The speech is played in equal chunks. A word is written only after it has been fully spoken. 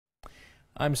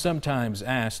I'm sometimes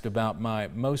asked about my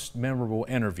most memorable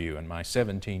interview in my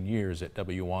 17 years at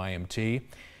WYMT.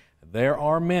 There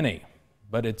are many,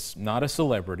 but it's not a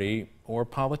celebrity or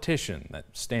politician that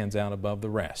stands out above the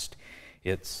rest.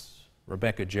 It's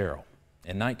Rebecca Jarrell.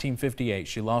 In 1958,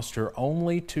 she lost her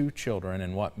only two children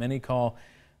in what many call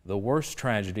the worst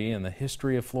tragedy in the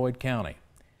history of Floyd County.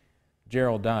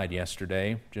 Jarrell died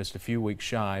yesterday, just a few weeks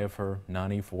shy of her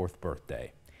 94th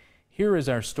birthday. Here is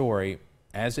our story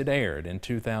as it aired in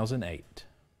 2008.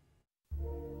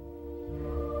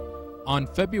 On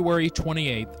February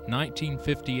 28,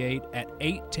 1958 at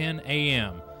 8:10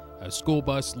 a.m., a school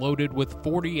bus loaded with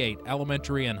 48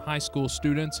 elementary and high school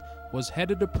students was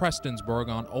headed to Prestonsburg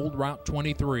on Old Route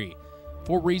 23.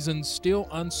 For reasons still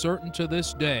uncertain to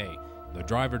this day, the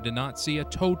driver did not see a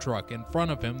tow truck in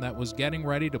front of him that was getting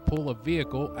ready to pull a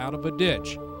vehicle out of a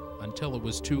ditch until it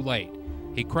was too late.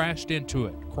 He crashed into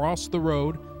it, crossed the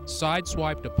road,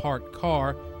 sideswiped a parked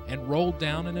car, and rolled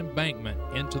down an embankment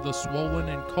into the swollen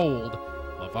and cold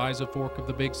Leviza Fork of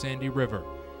the Big Sandy River.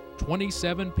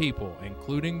 27 people,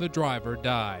 including the driver,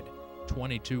 died.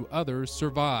 22 others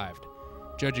survived.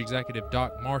 Judge Executive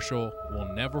Doc Marshall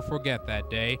will never forget that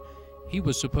day. He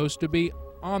was supposed to be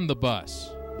on the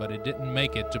bus, but it didn't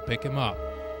make it to pick him up.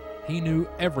 He knew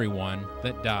everyone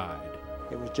that died.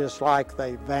 It was just like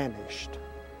they vanished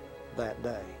that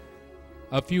day.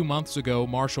 A few months ago,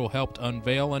 Marshall helped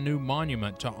unveil a new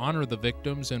monument to honor the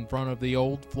victims in front of the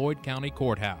old Floyd County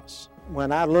Courthouse.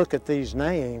 When I look at these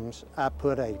names, I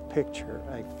put a picture,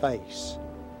 a face,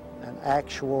 an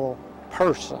actual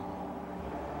person.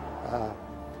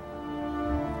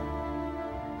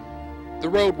 The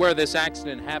road where this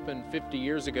accident happened 50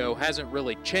 years ago hasn't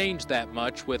really changed that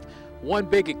much, with one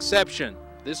big exception.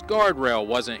 This guardrail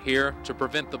wasn't here to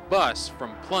prevent the bus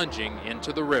from plunging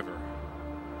into the river.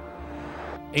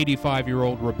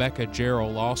 85-year-old Rebecca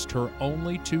Jarrell lost her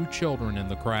only two children in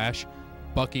the crash.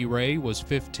 Bucky Ray was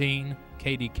 15,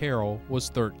 Katie Carroll was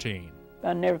 13.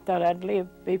 I never thought I'd live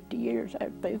 50 years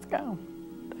after they's gone,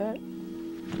 but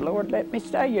the Lord let me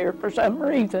stay here for some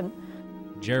reason.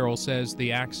 Jarrell says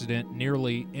the accident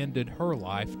nearly ended her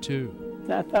life too.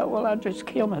 I thought, well, I'll just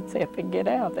kill myself and get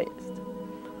out of this.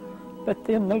 But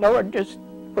then the Lord just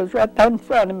was right there in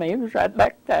front of me. He was right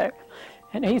back there.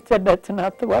 And he said, that's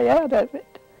not the way out of it.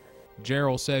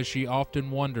 Jarrell says she often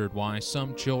wondered why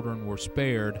some children were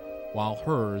spared while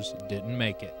hers didn't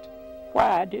make it.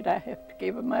 Why did I have to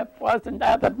give them up? Wasn't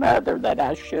I the mother that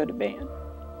I should have been?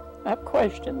 I've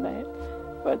questioned that.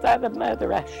 Was I the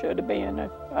mother I should have been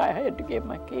if I had to give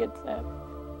my kids up?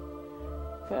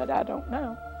 But I don't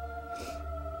know.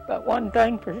 But one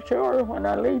thing for sure, when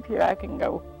I leave here, I can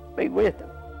go be with them.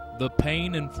 The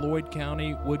pain in Floyd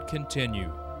County would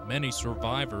continue. Many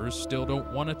survivors still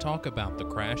don't want to talk about the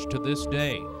crash to this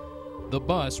day. The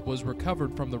bus was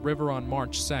recovered from the river on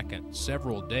March 2nd,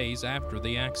 several days after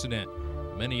the accident.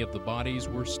 Many of the bodies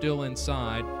were still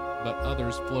inside, but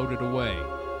others floated away.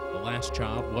 The last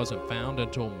child wasn't found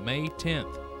until May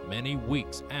 10th, many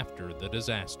weeks after the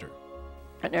disaster.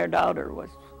 And their daughter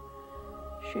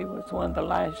she was one of the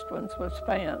last ones was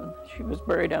found. She was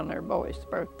buried on their boy's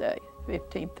birthday,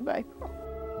 15th of April.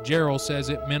 Jarrell says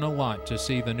it meant a lot to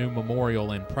see the new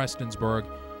memorial in Prestonsburg,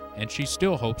 and she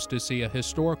still hopes to see a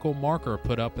historical marker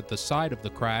put up at the site of the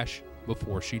crash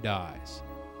before she dies.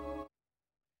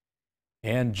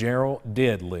 And Jarrell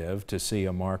did live to see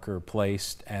a marker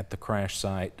placed at the crash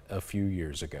site a few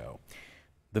years ago.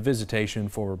 The visitation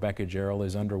for Rebecca Jarrell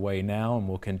is underway now and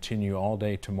will continue all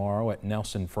day tomorrow at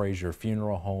Nelson Frazier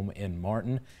Funeral Home in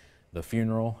Martin. The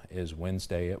funeral is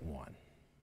Wednesday at 1.